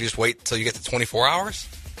in. Like you just wait till you get to 24 hours.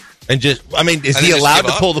 And just, I mean, is And he then just allowed give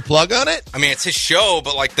to up? pull the plug on it, I mean, it's his show,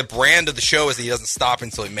 but like the brand of the show is that he doesn't stop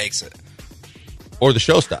until he makes it, or the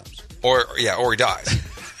show stops? or he dies.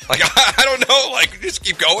 Like I don't know. Like just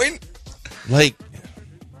keep going. Like,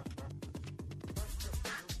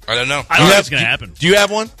 I don't know. I don't know what's going to happen. Do you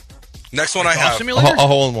have one? Next one I Golf have. A, simulator? a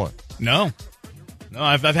hole in one. No.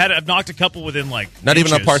 I've knocked a couple within like Not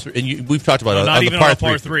even on inches. par 3. And we've talked about No, it not on even the par on a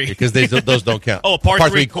par 3 3. because those don't count. Oh, a par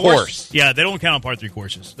 3 course. course. Yeah, they don't count on par 3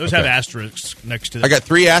 courses. Those have Okay. asterisks next to them. I got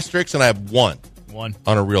 3 asterisks and I have one one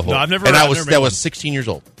on a real hole. No, I've never. And I've I was never made one. 16 years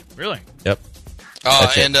old. Really. Yep.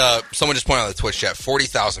 That's it. And someone just pointed out in the Twitch chat,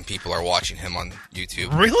 40,000 people are watching him on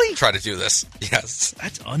YouTube. Really? Try to do this. Yes.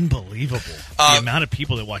 That's unbelievable. The amount of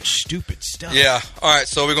people that watch stupid stuff. Yeah. All right.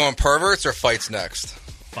 So are we going perverts or fights next?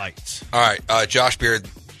 Fights. All right. Josh Beard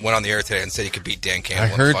went on the air today and said he could beat Dan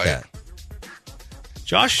Campbell I heard in a fight. that.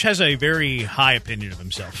 Josh has a very high opinion of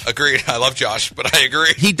himself. Agreed. I love Josh, but I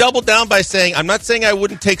agree. He doubled down by saying, I'm not saying I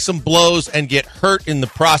wouldn't take some blows and get hurt in the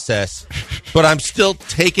process, but I'm still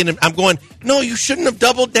taking him. I'm going, no, you shouldn't have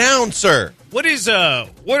doubled down, sir. What is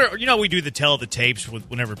we do the tell the tapes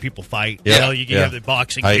whenever people fight. Yeah, You know, you yeah. have the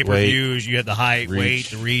boxing Height, pay-per-views, you have the height, weight, reach.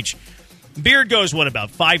 the reach. Beard goes what about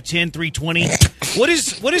 5'10", 320? What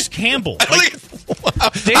is Campbell? Like,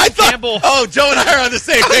 I thought, Campbell. oh, Joe and I are on the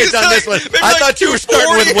same page on this one. maybe I like thought you were starting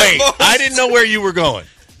with 240 weight. at most. I didn't know where you were going.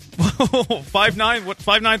 5'9", what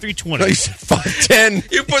 5'9", 320. No, you said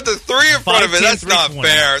 5'10". You put the 3 in front of it. 5'10", That's not 320.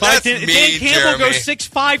 fair. That's 5'10". mean, Dan Campbell Jeremy. goes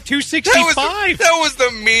 6'5", 265. That was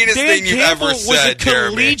the meanest Dan thing you've Campbell ever was said, a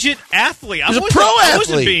Jeremy. collegiate athlete. He's a wasn't- pro I wasn't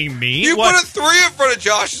athlete. being mean. You What- put a 3 in front of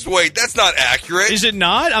Josh's weight. That's not accurate. Is it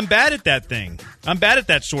not? I'm bad at that thing. I'm bad at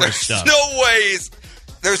that sort of There's stuff. no ways.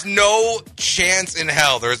 There's no chance in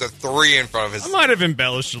hell there's a 3 in front of his. I might have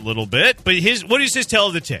embellished a little bit, but what is his tell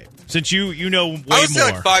of the tape? Since you know way I would say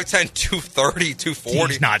more. like 5'10", 230,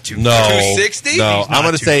 240. He's not too. No. 260? No, He's I'm not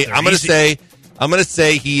going to say 230. I'm going to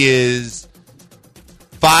say he is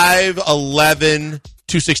 5'11",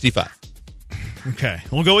 265. Okay,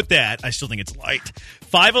 we'll go with that. I still think it's light.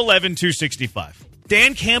 5'11", 265.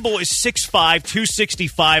 Dan Campbell is 6'5",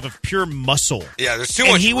 265 of pure muscle. Yeah, there's too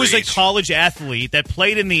and much he was a reach. college athlete that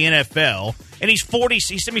played in the NFL, and he's 40.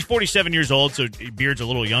 He's 47 years old, so Beard's a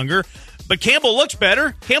little younger. But Campbell looks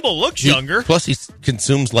better. Campbell looks younger. Plus, he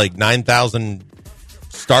consumes like 9,000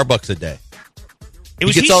 Starbucks a day.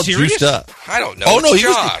 Was he gets he all serious? juiced up. I don't know. Oh, no, It's he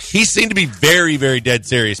Josh. he seemed to be very, very dead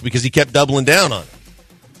serious because he kept doubling down on it.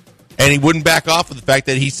 And he wouldn't back off with the fact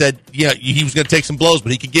that he said, yeah, he was going to take some blows,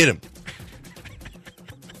 but he could get him.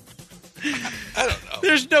 I don't know.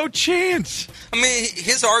 There's no chance. I mean,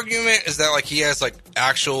 his argument is that like he has like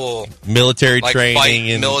actual Military like training. fight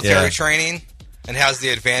and military yeah. training and has the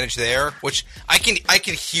advantage there, which I can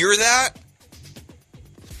hear that.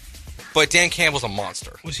 But Dan Campbell's a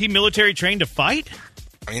monster. Was he military trained to fight?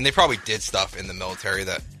 I mean, they probably did stuff in the military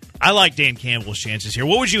that. I like Dan Campbell's chances here.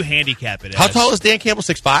 What would you handicap it How as? tall is Dan Campbell?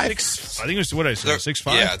 6'5"? I think it was what I said,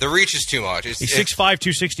 6'5"? Yeah, the reach is too much. He's 6'5",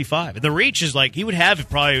 265. The reach is like, he would have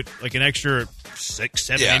probably like an extra 6,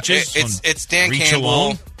 7 Yeah, inches. it's Dan reach Campbell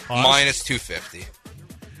alone. minus 250.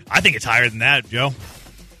 I think it's higher than that, Joe.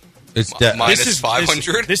 It's Minus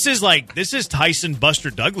 500? This is Tyson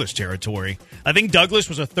Buster Douglas territory. I think Douglas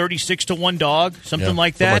was a 36-1 dog, something Yeah,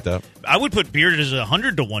 like something that. like I would put Beard as a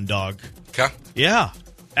 100-1 dog. Okay, Yeah,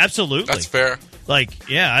 absolutely. that's fair. Like,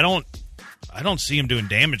 yeah, I don't see him doing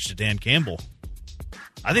damage to Dan Campbell.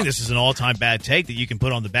 I think this is an all-time bad take that you can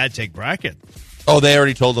put on the bad take bracket. Oh, they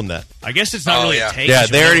already told him that. I guess it's not Oh, really yeah. a take. Yeah, You'll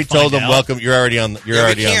they never already told find him, out. welcome, you're already on the... You're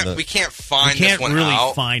already on the... We can't find You can't this one really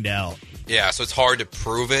out. find out. Yeah, so it's hard to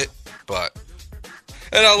prove it, but...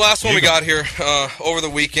 And last one we got here, over the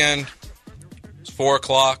weekend, it's 4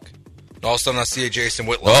 o'clock. All of a sudden I see a Jason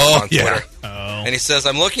Whitlock on Twitter. Oh. And he says,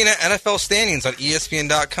 I'm looking at NFL standings on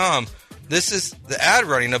ESPN.com. This is the ad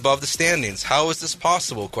running above the standings. How is this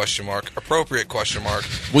possible? ? Appropriate ?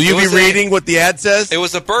 Will you be reading what the ad says? It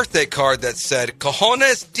was a birthday card that said,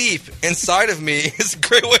 "Cojones deep inside of me is a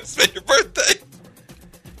great way to spend your birthday."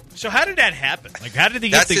 So how did that happen? Like, how did he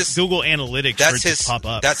get Google Analytics for it to pop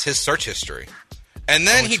up? That's his search history. And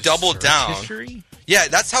then he doubled down. History? Yeah,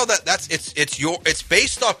 that's how it's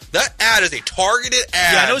based off, that ad is a targeted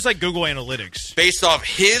ad. Yeah, I know it's like Google Analytics. Based off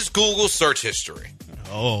his Google search history.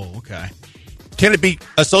 Oh, okay. Can it be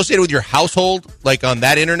associated with your household, like on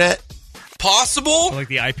that internet? Possible. So like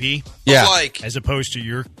the IP? Yeah. Like, as opposed to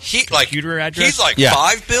your computer address? He's like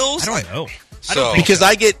 5 bills? I don't know. So, because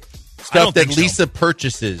I get stuff that Lisa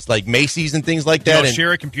purchases, like Macy's and things like that. You don't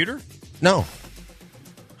share a computer? No.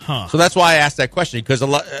 Huh. So that's why I asked that question, because a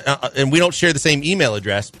lot, and we don't share the same email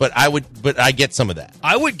address, but I get some of that.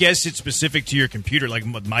 I would guess it's specific to your computer, like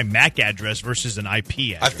my Mac address versus an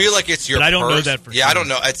IP address. I feel like it's your But I don't know that for sure. Yeah, I don't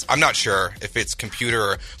know. I'm not sure if it's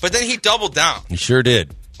computer. But then he doubled down. He sure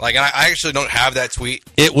did. Like, I actually don't have that tweet.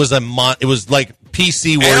 It was it was like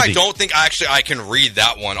PC worthy. And I don't think I can read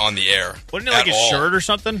that one on the air. Wasn't it like a shirt or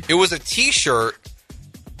something? It was a T-shirt.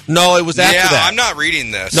 No, it was after that. Yeah, I'm not reading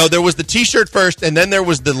this. No, there was the T-shirt first, and then there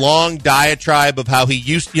was the long diatribe of how he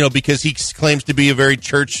used, because he claims to be a very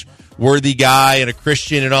church-worthy guy and a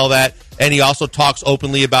Christian and all that, and he also talks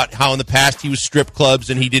openly about how in the past he was strip clubs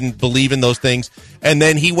and he didn't believe in those things, and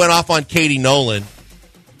then he went off on Katie Nolan.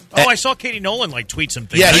 Oh, I saw Katie Nolan tweet some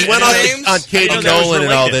things. Yeah, he went on Katie Nolan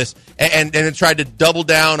and all this, and then tried to double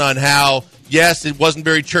down on how, yes, it wasn't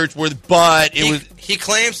very church-worthy, but it was... He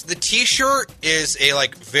claims the T-shirt is a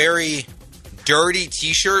very dirty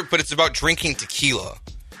T-shirt, but it's about drinking tequila,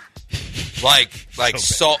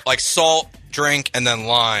 salt drink and then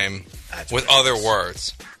lime with other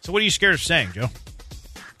words. So what are you scared of saying, Joe?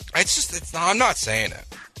 I'm not saying it.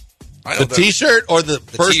 I know the T-shirt or the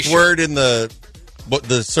first T-shirt. word in the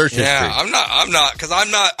search history. Yeah, I'm not because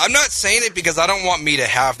I'm not saying it because I don't want me to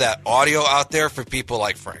have that audio out there for people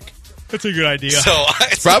like Frank. That's a good idea. So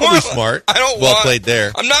it's probably smart. I don't well played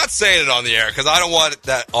there. I'm not saying it on the air because I don't want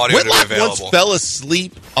that audio to be available. Once fell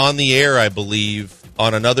asleep on the air, I believe,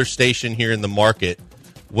 on another station here in the market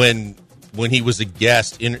when he was a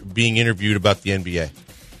guest being interviewed about the NBA.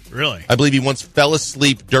 Really? I believe he once fell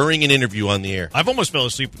asleep during an interview on the air. I've almost fell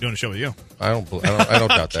asleep doing a show with you. I don't doubt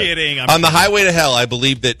that. Kidding. On the Highway to Hell, I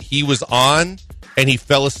believe that he was on and he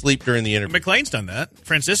fell asleep during the interview. McLean's done that.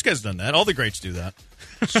 Francisca's done that. All the greats do that.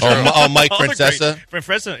 Mike Francesa?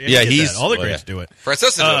 All the greats do it.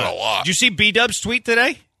 Francesa did it a lot. Did you see B-Dub's tweet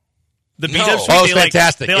today? The No. B-Dub's tweet, Oh, it was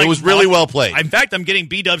fantastic. It was really well played. In fact, I'm getting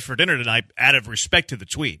B-Dubs for dinner tonight out of respect to the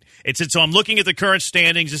tweet. It said, so I'm looking at the current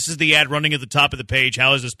standings. This is the ad running at the top of the page.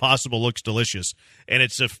 How is this possible? Looks delicious. And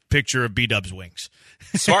it's a picture of B-Dub's wings.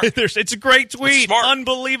 Smart. It's a great tweet. Smart.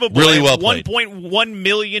 Unbelievable. Really well played. 1.1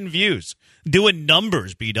 million views. Doing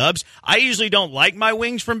numbers, B-Dubs. I usually don't like my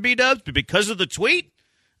wings from B-Dubs, but because of the tweet,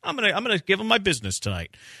 I'm gonna give them my business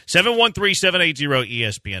tonight.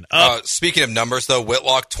 713-780-ESPN. Speaking of numbers, though,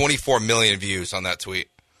 Whitlock 24 million views on that tweet.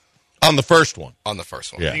 On the first one. On the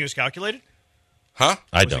first one. You think it was calculated? Huh?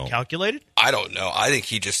 I Was don't. it calculated? I don't know. I think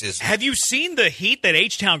he just is. Have you seen the heat that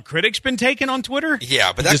H-Town Critic's been taking on Twitter?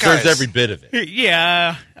 Yeah, but He that guy deserves every bit of it.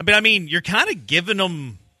 Yeah, but I mean, you're kind of giving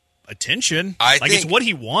him attention. I think think it's what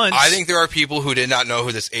he wants. I think there are people who did not know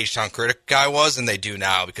who this H-Town Critic guy was, and they do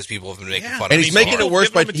now because people have been making fun of him. And he's making so it worse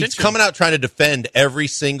Give him by he's attention. coming out trying to defend every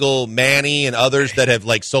single Manny and others that have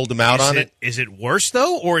sold him out on it. Is it worse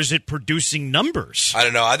though, or is it producing numbers? I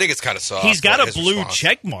don't know. I think it's kind of soft. He's got a his blue response.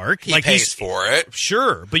 check mark. He pays for it.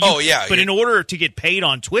 Sure, but but in order to get paid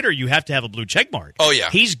on Twitter, you have to have a blue check mark. Oh, yeah.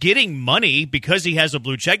 He's getting money because he has a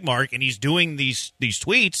blue check mark, and he's doing these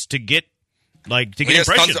tweets to get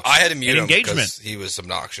impressions. I had to mute and him engagement. because he was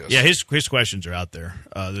obnoxious. Yeah, his questions are out there.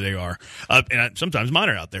 They are. And sometimes mine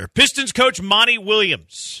are out there. Pistons coach Monty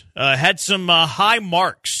Williams had some high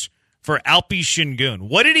marks for Alpi Şengün.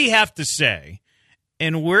 What did he have to say?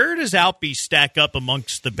 And where does Alpi stack up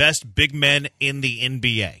amongst the best big men in the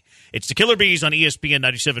NBA? It's the Killer Bees on ESPN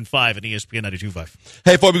 97.5 and ESPN 92.5.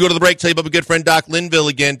 Hey, before we go to the break, tell you about my good friend Doc Linville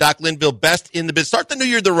again. Doc Linville, best in the biz. Start the new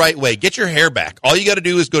year the right way. Get your hair back. All you got to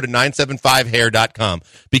do is go to 975hair.com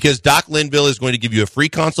because Doc Linville is going to give you a free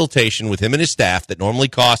consultation with him and his staff that normally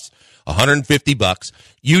costs $150.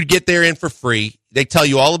 You'd get there in for free. They tell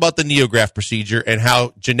you all about the Neograft procedure and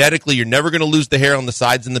how genetically you're never going to lose the hair on the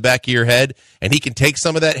sides and the back of your head. And he can take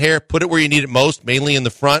some of that hair, put it where you need it most, mainly in the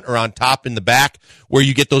front or on top in the back where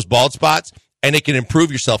you get those bald spots, and it can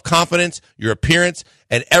improve your self-confidence, your appearance,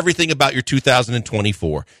 and everything about your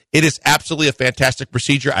 2024. It is absolutely a fantastic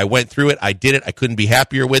procedure. I went through it. I did it. I couldn't be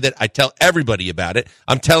happier with it. I tell everybody about it.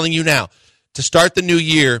 I'm telling you now, to start the new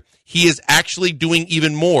year, he is actually doing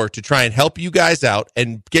even more to try and help you guys out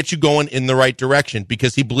and get you going in the right direction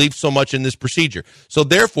because he believes so much in this procedure. So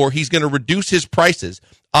therefore, he's going to reduce his prices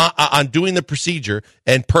on doing the procedure,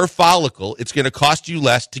 and per follicle, it's going to cost you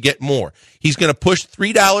less to get more. He's going to push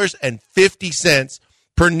 $3.50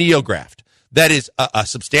 per NeoGraft. That is a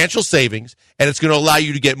substantial savings, and it's going to allow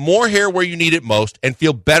you to get more hair where you need it most and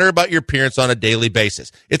feel better about your appearance on a daily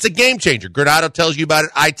basis. It's a game changer. Granado tells you about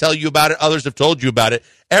it. I tell you about it. Others have told you about it.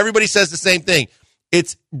 Everybody says the same thing.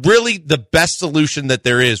 It's really the best solution that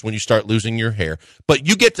there is when you start losing your hair. But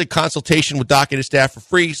you get the consultation with Doc and his staff for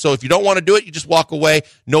free. So if you don't want to do it, you just walk away.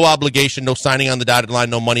 No obligation, no signing on the dotted line,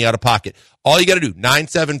 no money out of pocket. All you got to do,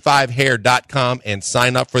 975hair.com and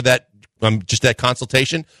sign up for that. Just that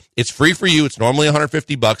consultation. It's free for you. It's normally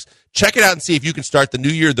 $150. Check it out and see if you can start the new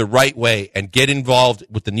year the right way and get involved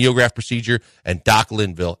with the NeoGraft procedure and Doc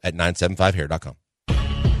Linville at 975hair.com.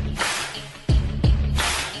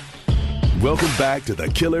 Welcome back to the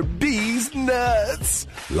Killer Bees Nuts,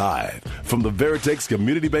 live from the Veritex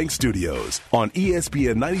Community Bank Studios on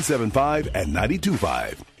ESPN 97.5 and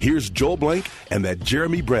 92.5. Here's Joel Blank and that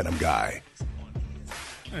Jeremy Branham guy.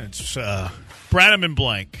 It's Branham and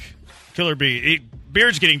Blank. Killer Bee.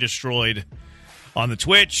 Beard's getting destroyed on the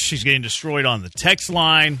Twitch. She's getting destroyed on the text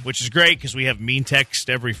line, which is great because we have mean text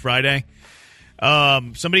every Friday.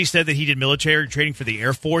 Somebody said that he did military training for the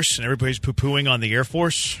Air Force, and everybody's poo-pooing on the Air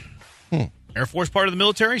Force. Air Force part of the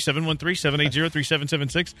military,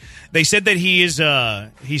 713-780-3776. They said that he is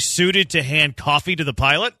he's suited to hand coffee to the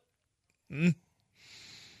pilot.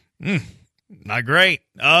 Not great.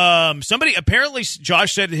 Somebody, apparently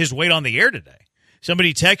Josh said his weight on the air today.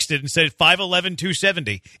 Somebody texted and said 5'11",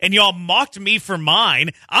 270, and y'all mocked me for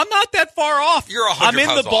mine. I'm not that far off. You're 100 I'm in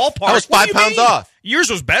pounds the off. ballpark. I was 5 pounds off.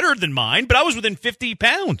 Yours was better than mine, but I was within 50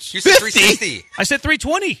 pounds. You said 360. I said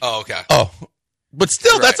 320. Oh, okay. Oh, but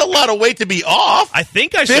still, Right. that's a lot of weight to be off. I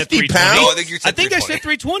think I said 50 320. pounds? No, I think you said I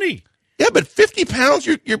 320. Yeah, but 50 pounds,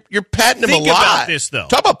 you're patting him Think a lot. about this, though.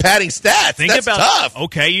 Talk about padding stats. That's tough.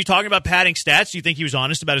 Okay, you talking about padding stats? Do you think he was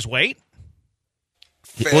honest about his weight?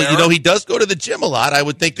 Fair. Well, you know, he does go to the gym a lot. I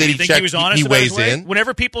would think that Do you he think checks. he was honest He about his weighs weight? in.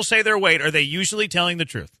 Whenever people say their weight, are they usually telling the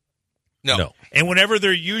truth? No. And whenever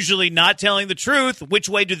they're usually not telling the truth, which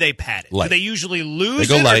way do they pad it? Light. Do they usually lose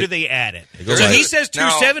They go it light. or do they add it? go So light. he says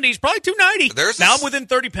 270, he's probably 290. Now I'm within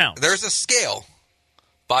 30 pounds. There's a scale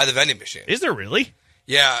by the vending machine. Is there really?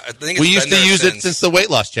 Yeah, I think it's We been used to there use it since the weight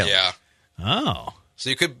loss challenge. Yeah. Oh. So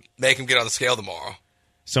you could make him get on the scale tomorrow.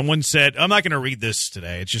 Someone said, I'm not going to read this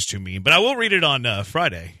today. It's just too mean. But I will read it on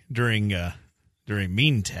Friday during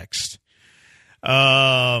mean text.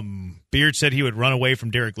 Beard said he would run away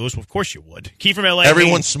from Derek Lewis. Well, of course you would. Key from LA.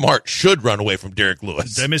 Everyone smart should run away from Derek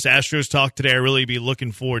Lewis. Did I miss Astros talk today? I really be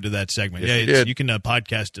looking forward to that segment. Yes, Yeah, you did. you can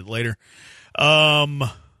podcast it later.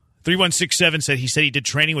 3167 said he did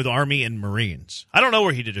training with Army and Marines. I don't know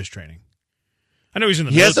where he did his training. I know he's in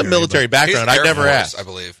the He military. has a military but- background. He's I Air never Force, asked. I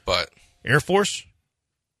believe, but Air Force?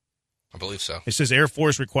 I believe so. It says Air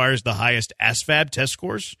Force requires the highest ASVAB test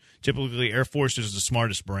scores. Typically, Air Force is the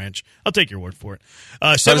smartest branch. I'll take your word for it.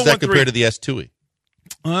 How does that compare to the S2E?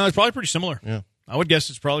 It's probably pretty similar. Yeah. I would guess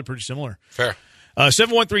it's probably pretty similar. Fair.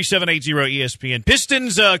 713-780-ESPN.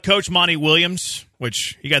 Pistons coach Monty Williams,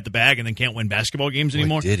 which he got the bag and then can't win basketball games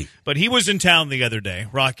anymore. did he? But he was in town the other day.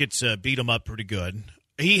 Rockets beat him up pretty good.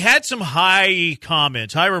 He had some high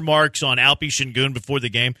remarks on Alpi Şengün before the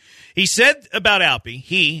game. He said about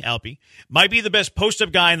Alpi, Alpi, might be the best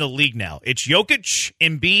post-up guy in the league now. It's Jokic,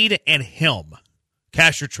 Embiid, and him.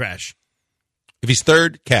 Cash or trash? If he's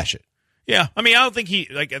third, cash it. Yeah, I mean, I don't think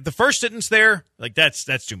the first sentence there, that's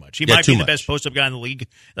too much. He Yeah, might too be the much. best post-up guy in the league.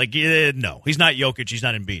 No, he's not Jokic. He's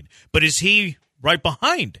not Embiid. But is he right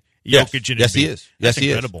behind Jokic and Embiid? Yes, he is. That's Yes,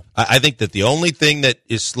 he incredible. is. I think that the only thing that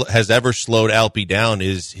has ever slowed Alpi down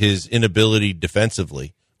is his inability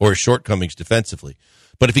defensively or his shortcomings defensively.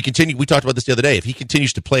 But if he continues, we talked about this the other day, if he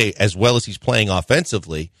continues to play as well as he's playing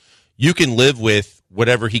offensively, you can live with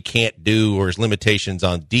whatever he can't do or his limitations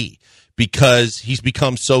on D because he's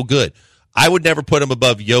become so good. I would never put him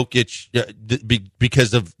above Jokic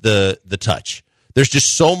because of the touch. There's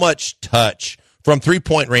just so much touch. From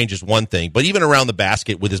three-point range is one thing, but even around the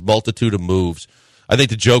basket with his multitude of moves, I think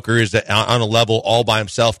the Joker is on a level all by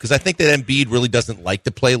himself because I think that Embiid really doesn't like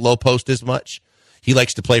to play low post as much. He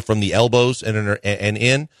likes to play from the elbows and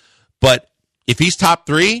in. But if he's top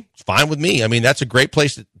 3, it's fine with me. I mean, that's a great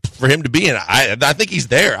place for him to be in. I think he's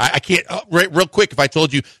there. I can't real quick. If I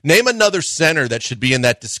told you, name another center that should be in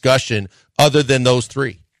that discussion other than those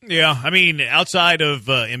 3. Yeah, I mean, outside of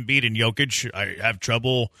Embiid and Jokic, I have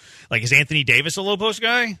trouble. Like, is Anthony Davis a low post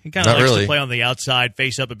guy? He kind of likes to play on the outside,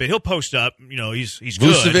 face up a bit. He'll post up. You know, he's good.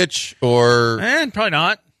 Vucevic or probably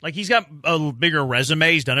not. Like, he's got a bigger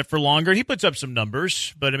resume. He's done it for longer. He puts up some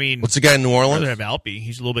numbers, but I mean, what's the guy in New Orleans? I'd rather have Alpi.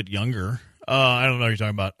 He's a little bit younger. I don't know what you're talking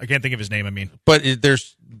about. I can't think of his name. I mean, but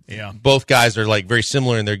there's both guys are like very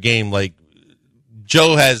similar in their game. Like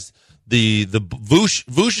Joe has the Vooch.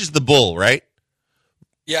 Vooch is the bull, right?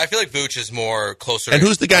 Yeah, I feel like Vooch is more closer. And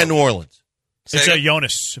who's the guy in New Orleans? It's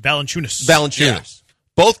Jonas Valanciunas. Yeah.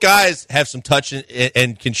 Both guys have some touch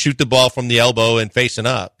and can shoot the ball from the elbow and facing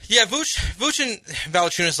up. Yeah, Vooch and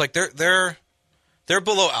Valanciunas, like they're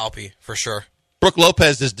below Alpi for sure. Brook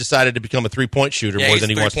Lopez has decided to become a 3-point shooter more than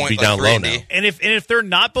he wants to be down low now. And if they're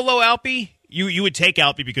not below Alpi, you would take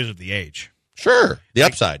Alpi because of the age. Sure, the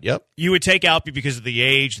upside. Yep, you would take Alpi because of the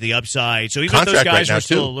age, the upside. So even if those guys are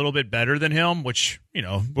still a little bit better than him, which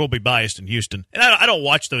will be biased in Houston, and I don't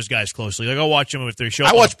watch those guys closely. Like I'll watch them if they show.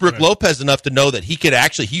 I watch Brook Lopez enough to know that he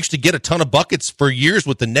used to get a ton of buckets for years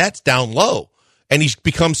with the Nets down low, and he's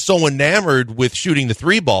become so enamored with shooting the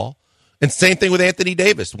 3 ball. And same thing with Anthony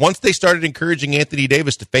Davis. Once they started encouraging Anthony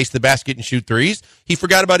Davis to face the basket and shoot threes, he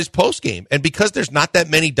forgot about his post game. And because there's not that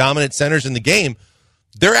many dominant centers in the game,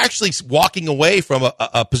 they're actually walking away from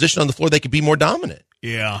a position on the floor they could be more dominant.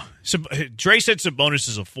 Yeah. So Dre said Sabonis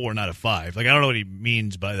is a 4, not a 5. Like I don't know what he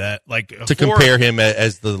means by that. Like to 4, compare him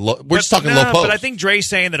as the we're just talking low post. But I think Dre's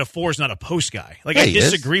saying that a 4 is not a post guy. Like I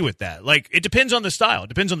disagree with that. Like it depends on the style. It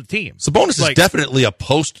depends on the team. Sabonis is definitely a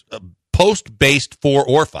post-based 4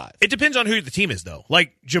 or 5. It depends on who the team is, though.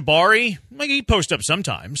 Like Jabari, like he posts up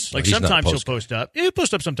sometimes. Like sometimes he'll post up. Yeah, he'll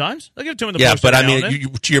post up sometimes. I give it to him in the post. Yeah, but I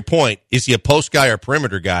mean, to your point, is he a post guy or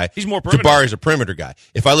perimeter guy? He's more perimeter. Jabari's a perimeter guy.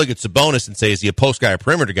 If I look at Sabonis and say, is he a post guy or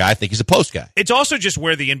perimeter guy? I think he's a post guy. It's also just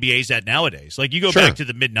where the NBA's at nowadays. Like you go back to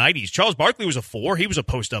the mid '90s. Charles Barkley was a 4. He was a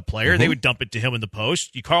post up player. They would dump it to him in the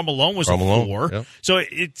post. Karl Malone was a 4. Yep. So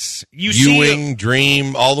it's Ewing,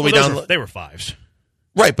 Dream, all the way down. They were 5s.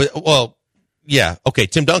 Right, but yeah, okay,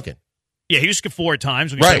 Tim Duncan. Yeah, he was 4 at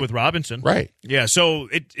times when he played with Robinson. Right. Yeah, so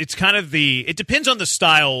it's kind of it depends on the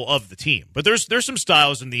style of the team. But there's some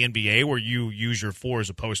styles in the NBA where you use your 4 as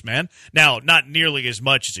a postman. Now, not nearly as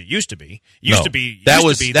much as it used to be. That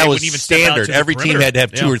was standard. Every team had to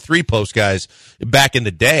have 2 or 3 post guys back in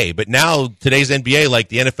the day. But now, today's NBA, like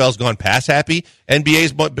the NFL's gone pass happy,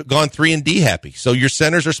 NBA's gone 3 and D happy. So your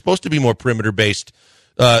centers are supposed to be more perimeter based.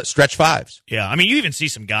 Stretch 5s. Yeah, I mean, you even see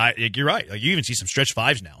some guys. You're right. Like, you even see some stretch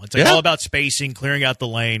 5s now. It's like all about spacing, clearing out the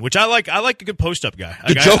lane, which I like. I like a good post up guy.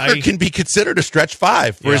 The Joker can be considered a stretch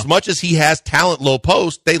 5. For as much as he has talent low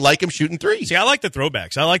post, they like him shooting 3s. See, I like the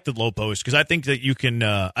throwbacks. I like the low post because I think that you can.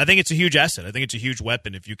 I think it's a huge asset. I think it's a huge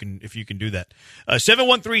weapon if you can do that.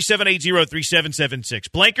 713-780-3776.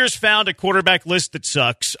 Blankers found a quarterback list that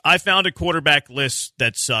sucks. I found a quarterback list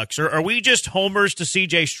that sucks. Are we just homers to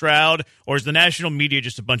C.J. Stroud, or is the national media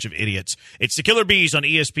just a bunch of idiots? It's the Killer Bees on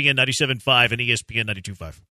ESPN 97.5 and ESPN 92.5.